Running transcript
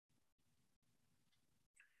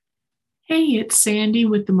Hey, it's Sandy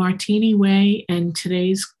with the Martini Way, and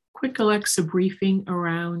today's quick Alexa briefing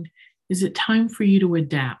around is it time for you to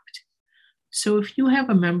adapt? So, if you have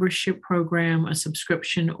a membership program, a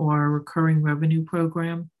subscription, or a recurring revenue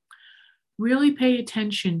program, really pay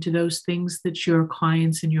attention to those things that your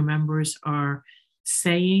clients and your members are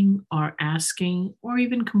saying, are asking, or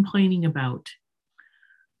even complaining about.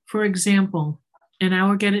 For example, in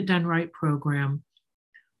our Get It Done Right program,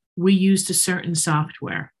 we used a certain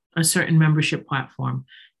software, a certain membership platform,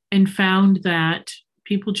 and found that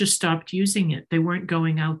people just stopped using it. They weren't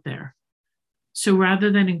going out there. So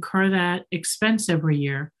rather than incur that expense every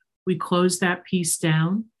year, we closed that piece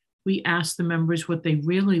down. We asked the members what they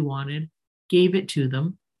really wanted, gave it to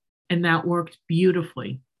them, and that worked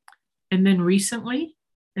beautifully. And then recently,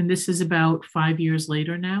 and this is about 5 years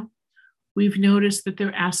later now, we've noticed that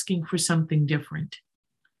they're asking for something different.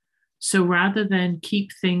 So rather than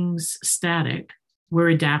keep things static, we're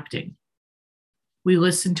adapting. We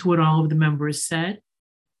listened to what all of the members said.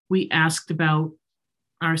 We asked about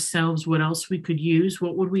ourselves what else we could use.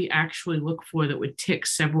 What would we actually look for that would tick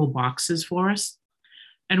several boxes for us?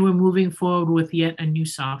 And we're moving forward with yet a new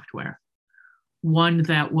software, one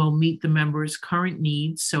that will meet the members' current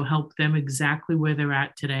needs, so help them exactly where they're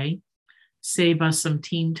at today, save us some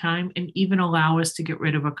team time, and even allow us to get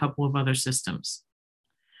rid of a couple of other systems.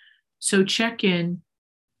 So check in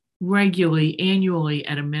regularly, annually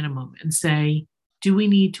at a minimum, and say, do we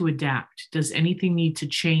need to adapt? Does anything need to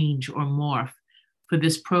change or morph for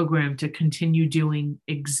this program to continue doing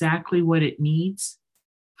exactly what it needs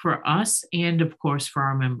for us and, of course, for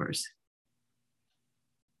our members?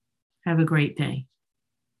 Have a great day.